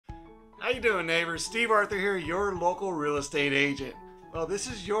How you doing, neighbors? Steve Arthur here, your local real estate agent. Well, this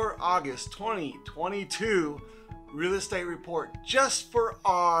is your August 2022 real estate report just for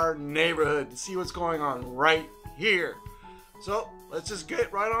our neighborhood to see what's going on right here. So let's just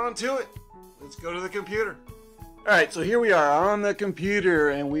get right on to it. Let's go to the computer. All right, so here we are on the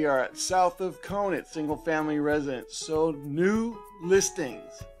computer, and we are at south of Conant, single family residence. So new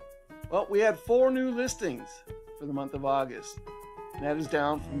listings. Well, we had 4 new listings for the month of August. That is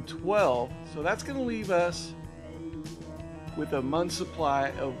down from 12, so that's going to leave us with a month supply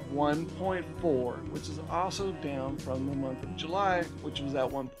of 1.4, which is also down from the month of July, which was at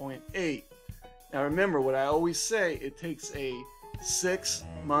 1.8. Now remember what I always say, it takes a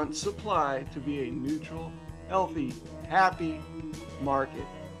 6-month supply to be a neutral, healthy, happy market.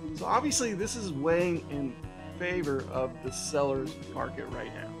 So obviously this is weighing in favor of the seller's market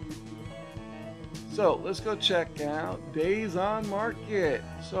right now. So let's go check out days on market.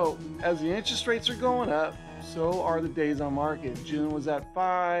 So as the interest rates are going up, so are the days on market. June was at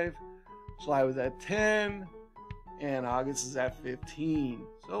 5, July was at 10, and August is at 15.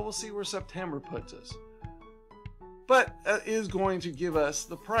 So we'll see where September puts us. But that is going to give us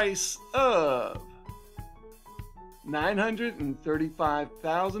the price of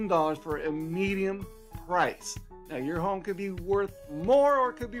 $935,000 for a medium price. Now your home could be worth more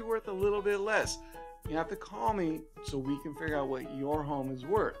or it could be worth a little bit less. You have to call me so we can figure out what your home is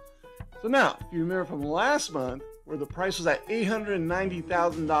worth. So now, if you remember from last month, where the price was at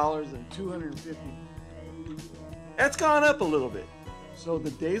 $890,000 and $250,000, that's gone up a little bit. So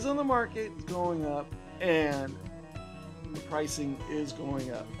the days on the market is going up and the pricing is going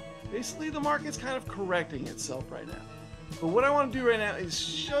up. Basically, the market's kind of correcting itself right now. But what I want to do right now is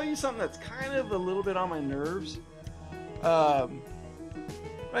show you something that's kind of a little bit on my nerves.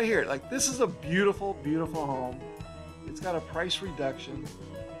 Right here, like this is a beautiful, beautiful home. It's got a price reduction.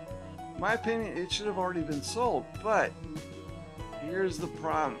 In my opinion, it should have already been sold, but here's the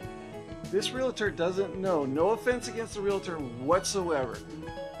problem. This realtor doesn't know, no offense against the realtor whatsoever.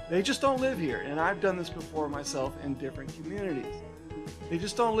 They just don't live here, and I've done this before myself in different communities. They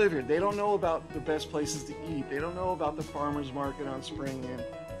just don't live here. They don't know about the best places to eat. They don't know about the farmer's market on Spring and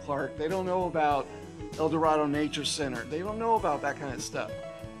Clark. They don't know about El Dorado Nature Center. They don't know about that kind of stuff.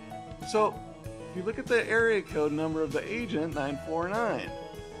 So if you look at the area code number of the agent, 949.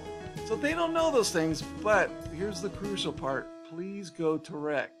 So they don't know those things, but here's the crucial part. Please go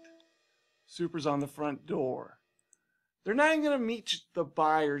direct. Super's on the front door. They're not even going to meet the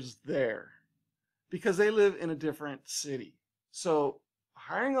buyers there because they live in a different city. So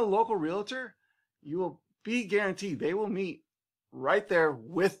hiring a local realtor, you will be guaranteed they will meet right there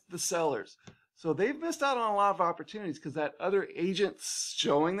with the sellers. So they've missed out on a lot of opportunities because that other agent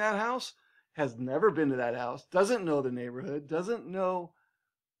showing that house has never been to that house, doesn't know the neighborhood, doesn't know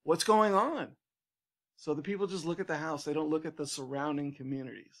what's going on. So the people just look at the house. They don't look at the surrounding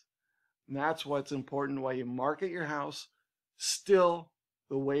communities. And that's what's important, why you market your house still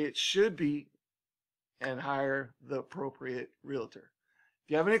the way it should be and hire the appropriate realtor.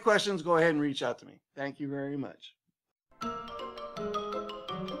 If you have any questions, go ahead and reach out to me. Thank you very much.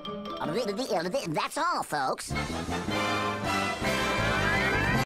 That's all, folks.